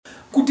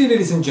day,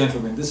 ladies and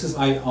gentlemen. This is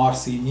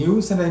IRC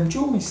News and I'm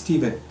Joe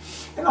Stephen,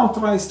 an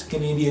authorized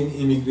Canadian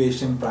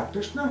immigration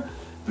practitioner,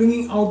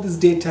 bringing out this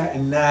data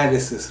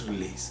analysis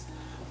release.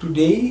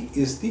 Today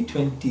is the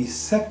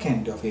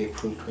 22nd of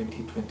April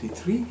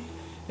 2023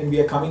 and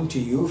we are coming to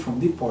you from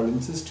the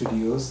Polinsys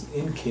Studios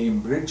in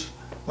Cambridge,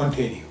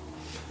 Ontario.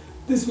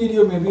 This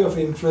video may be of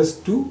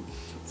interest to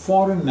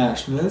foreign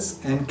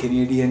nationals and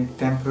Canadian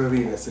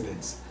temporary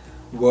residents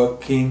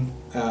working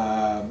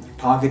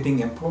targeting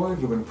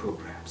employer-driven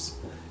programs,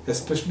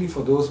 especially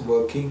for those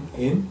working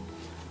in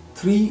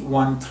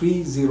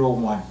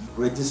 31301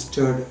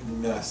 registered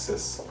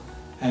nurses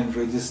and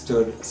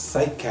registered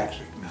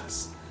psychiatric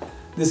nurse.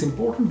 This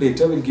important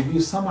data will give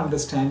you some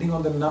understanding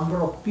on the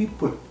number of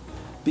people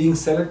being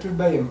selected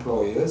by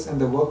employers and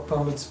the work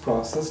permits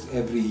processed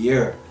every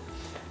year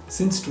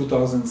since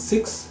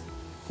 2006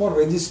 for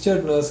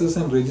registered nurses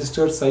and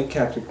registered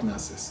psychiatric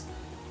nurses.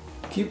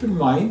 Keep in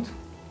mind,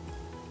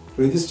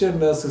 registered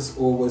nurses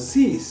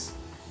overseas,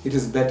 it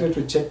is better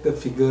to check the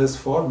figures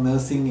for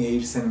nursing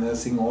aides and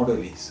nursing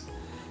orderlies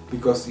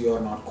because you are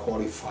not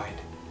qualified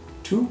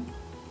to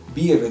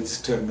be a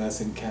registered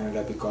nurse in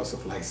Canada because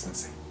of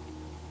licensing.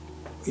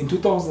 In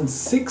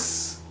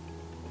 2006,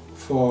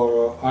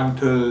 for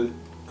until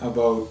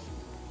about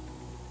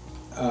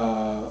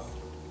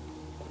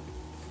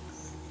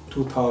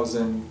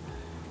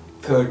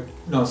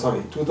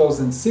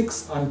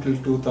 2006 until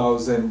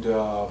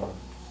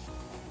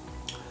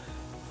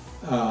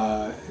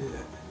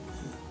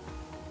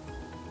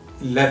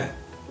 2011,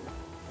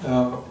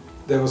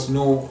 there was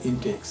no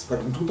intakes, but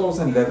in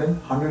 2011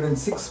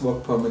 106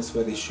 work permits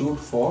were issued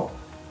for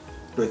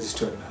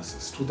registered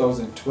nurses.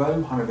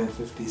 2012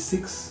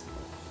 156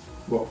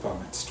 work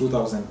permits,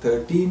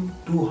 2013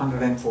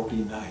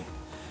 249,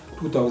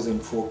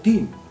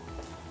 2014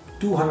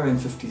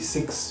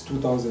 256,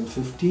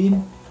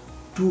 2015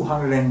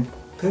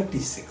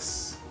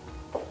 236.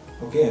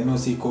 Okay,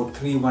 NOC code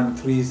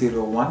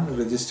 31301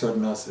 registered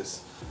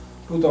nurses.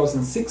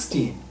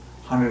 2016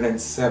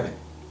 107,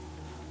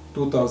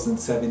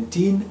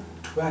 2017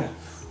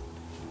 12,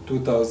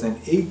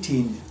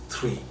 2018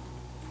 3,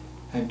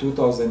 and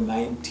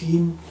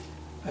 2019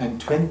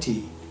 and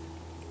 20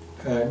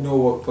 no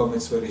work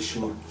permits were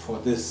issued for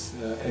this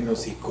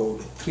NOC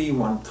code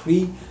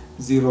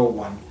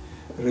 31301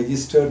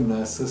 registered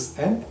nurses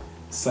and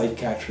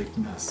psychiatric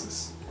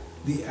nurses.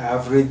 The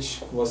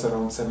average was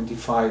around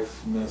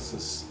 75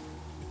 nurses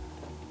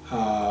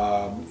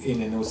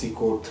in NOC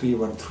code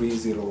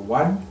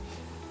 31301,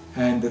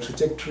 and the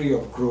trajectory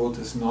of growth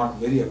is not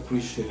very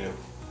appreciative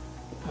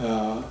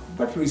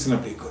but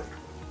reasonably good.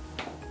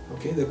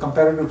 Okay, the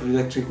comparative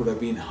trajectory could have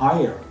been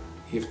higher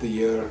if the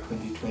year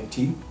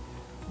 2020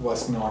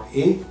 was not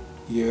a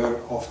year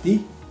of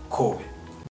the COVID.